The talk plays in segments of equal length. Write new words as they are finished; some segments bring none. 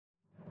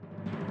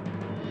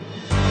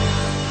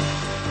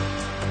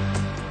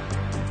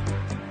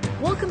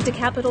Welcome to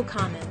Capital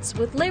Comments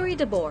with Larry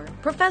DeBoer,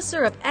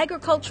 Professor of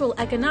Agricultural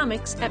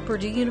Economics at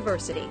Purdue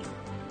University.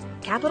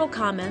 Capital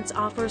Comments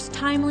offers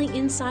timely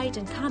insight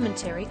and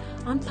commentary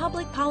on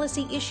public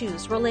policy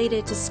issues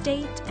related to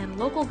state and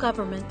local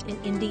government in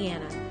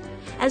Indiana,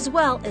 as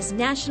well as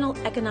national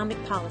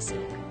economic policy.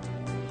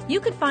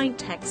 You can find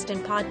text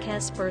and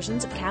podcast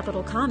versions of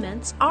Capital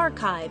Comments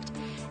archived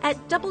at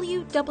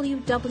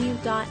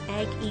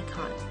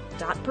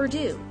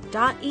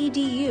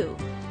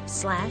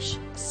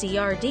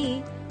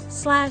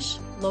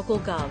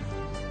www.agecon.purdue.edu/CRD/localgov.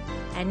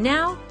 And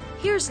now,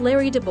 here's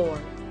Larry DeBoer.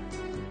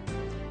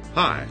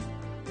 Hi,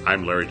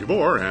 I'm Larry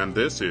DeBoer, and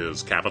this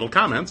is Capital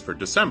Comments for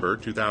December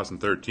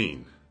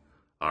 2013.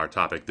 Our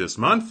topic this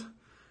month,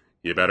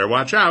 you better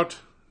watch out,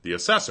 the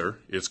assessor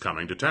is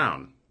coming to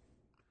town.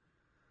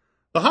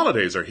 The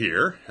holidays are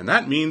here, and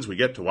that means we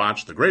get to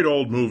watch the great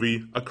old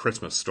movie, A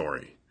Christmas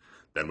Story.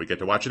 Then we get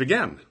to watch it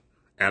again,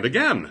 and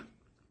again.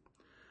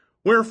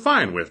 We're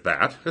fine with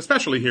that,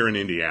 especially here in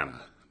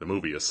Indiana. The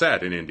movie is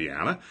set in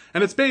Indiana,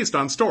 and it's based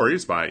on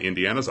stories by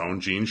Indiana's own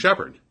Jean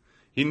Shepherd.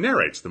 He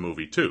narrates the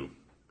movie, too.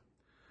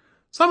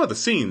 Some of the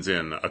scenes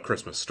in A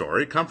Christmas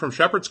Story come from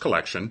Shepherd's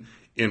collection,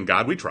 In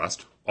God We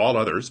Trust, All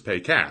Others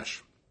Pay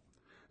Cash.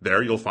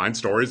 There you'll find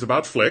stories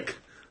about Flick,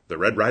 the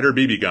Red Ryder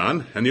BB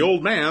gun, and the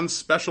Old Man's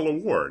Special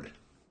Award.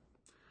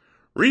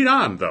 Read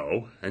on,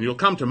 though, and you'll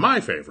come to my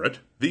favorite,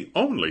 the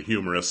only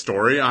humorous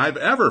story I've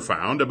ever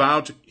found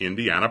about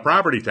Indiana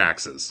property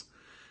taxes.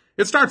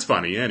 It starts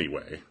funny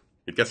anyway.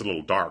 It gets a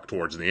little dark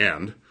towards the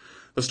end.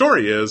 The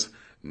story is,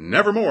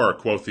 "Nevermore,"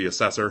 quoth the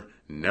assessor,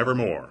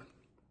 "nevermore."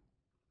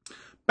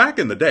 Back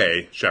in the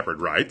day, Shepherd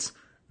writes,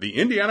 the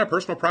Indiana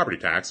personal property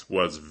tax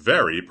was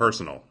very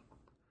personal.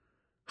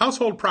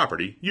 Household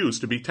property used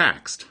to be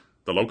taxed.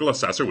 The local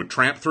assessor would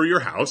tramp through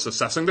your house,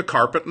 assessing the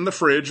carpet and the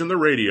fridge and the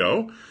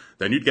radio.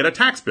 Then you'd get a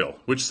tax bill,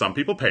 which some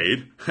people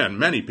paid, and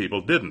many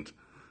people didn't.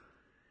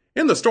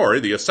 In the story,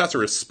 the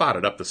assessor is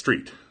spotted up the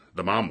street.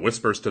 The mom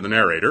whispers to the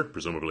narrator,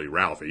 presumably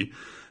Ralphie,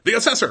 "The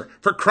assessor,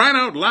 for crying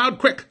out loud,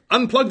 quick,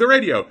 unplug the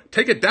radio,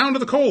 take it down to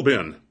the coal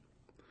bin."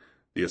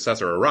 The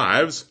assessor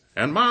arrives,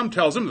 and Mom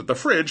tells him that the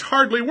fridge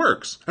hardly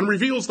works, and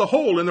reveals the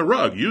hole in the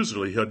rug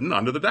usually hidden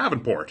under the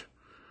Davenport.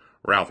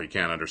 Ralphie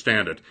can't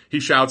understand it.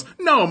 He shouts,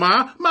 "No,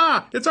 Ma!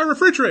 Ma! It's our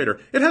refrigerator!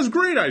 It has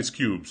great ice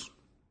cubes!"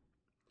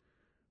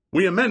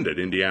 We amended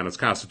Indiana's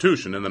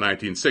Constitution in the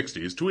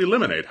 1960s to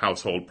eliminate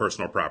household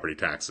personal property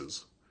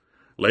taxes.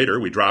 Later,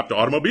 we dropped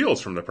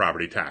automobiles from the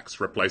property tax,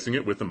 replacing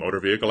it with the motor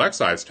vehicle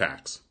excise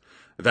tax.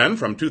 Then,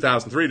 from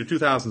 2003 to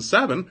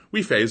 2007,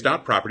 we phased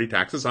out property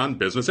taxes on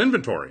business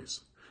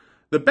inventories.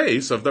 The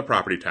base of the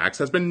property tax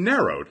has been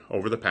narrowed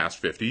over the past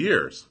 50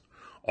 years.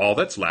 All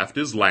that's left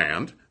is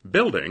land,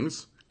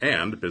 buildings,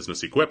 and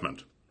business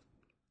equipment.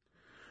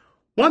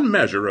 One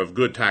measure of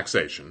good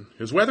taxation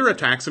is whether a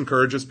tax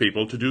encourages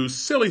people to do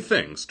silly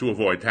things to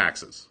avoid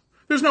taxes.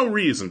 There's no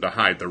reason to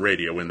hide the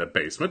radio in the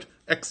basement,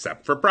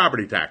 except for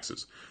property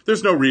taxes.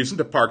 There's no reason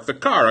to park the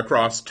car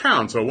across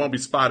town so it won't be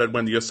spotted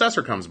when the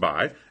assessor comes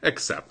by,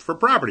 except for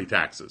property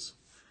taxes.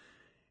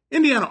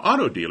 Indiana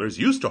auto dealers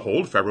used to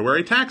hold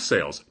February tax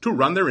sales to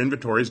run their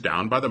inventories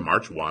down by the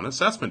March 1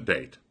 assessment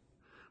date.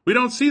 We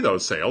don't see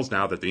those sales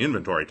now that the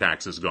inventory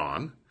tax is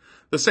gone.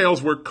 The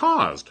sales were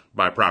caused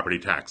by property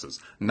taxes,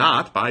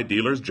 not by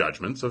dealers'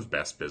 judgments of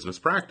best business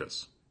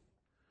practice.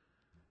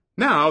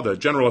 Now, the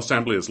General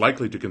Assembly is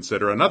likely to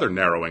consider another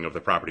narrowing of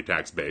the property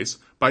tax base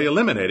by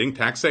eliminating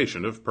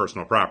taxation of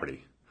personal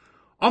property.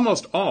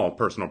 Almost all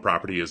personal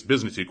property is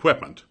business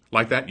equipment,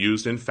 like that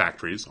used in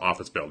factories,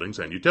 office buildings,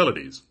 and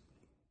utilities.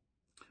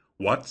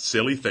 What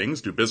silly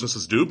things do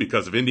businesses do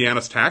because of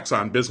Indiana's tax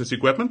on business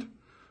equipment?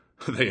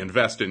 They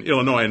invest in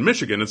Illinois and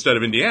Michigan instead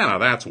of Indiana,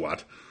 that's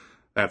what.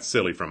 That's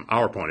silly from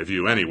our point of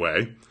view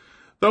anyway.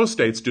 Those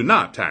states do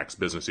not tax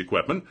business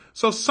equipment,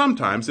 so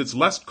sometimes it's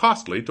less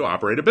costly to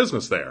operate a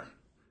business there.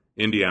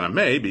 Indiana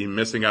may be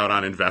missing out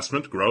on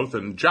investment, growth,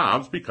 and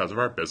jobs because of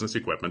our business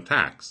equipment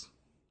tax.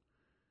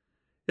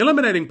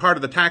 Eliminating part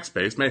of the tax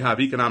base may have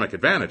economic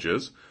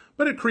advantages,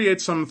 but it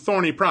creates some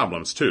thorny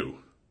problems too.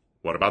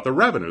 What about the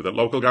revenue that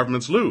local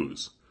governments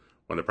lose?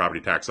 When the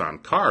property tax on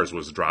cars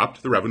was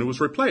dropped, the revenue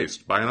was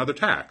replaced by another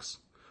tax.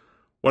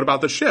 What about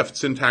the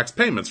shifts in tax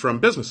payments from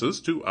businesses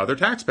to other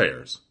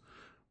taxpayers?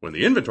 When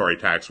the inventory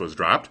tax was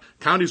dropped,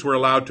 counties were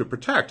allowed to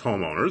protect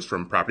homeowners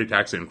from property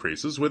tax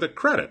increases with a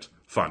credit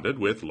funded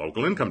with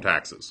local income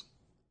taxes.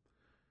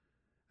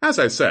 As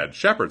I said,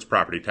 Shepherd's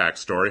property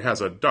tax story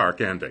has a dark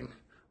ending.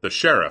 The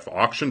sheriff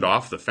auctioned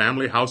off the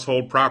family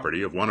household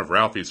property of one of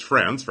Ralphie's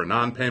friends for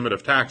non-payment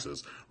of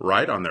taxes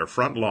right on their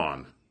front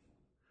lawn.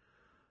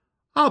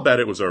 I'll bet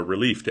it was a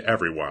relief to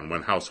everyone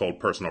when household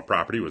personal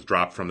property was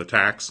dropped from the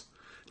tax.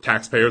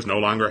 Taxpayers no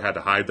longer had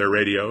to hide their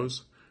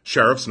radios.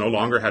 Sheriffs no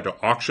longer had to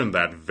auction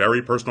that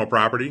very personal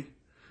property.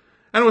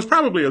 And it was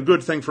probably a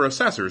good thing for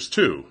assessors,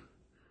 too.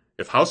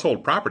 If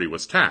household property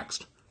was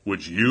taxed,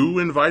 would you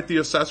invite the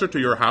assessor to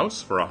your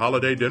house for a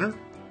holiday dinner?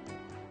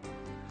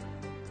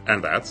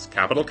 And that's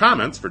Capital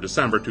Comments for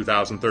December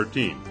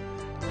 2013.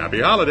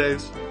 Happy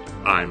holidays.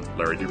 I'm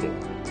Larry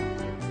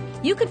DeBoer.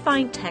 You can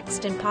find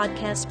text and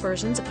podcast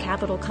versions of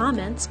Capital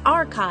Comments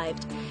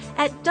archived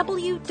at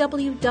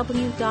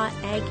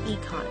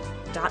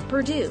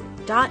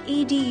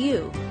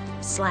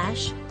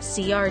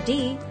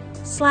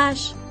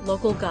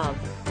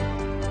www.agecon.purdue.edu/crd/localgov.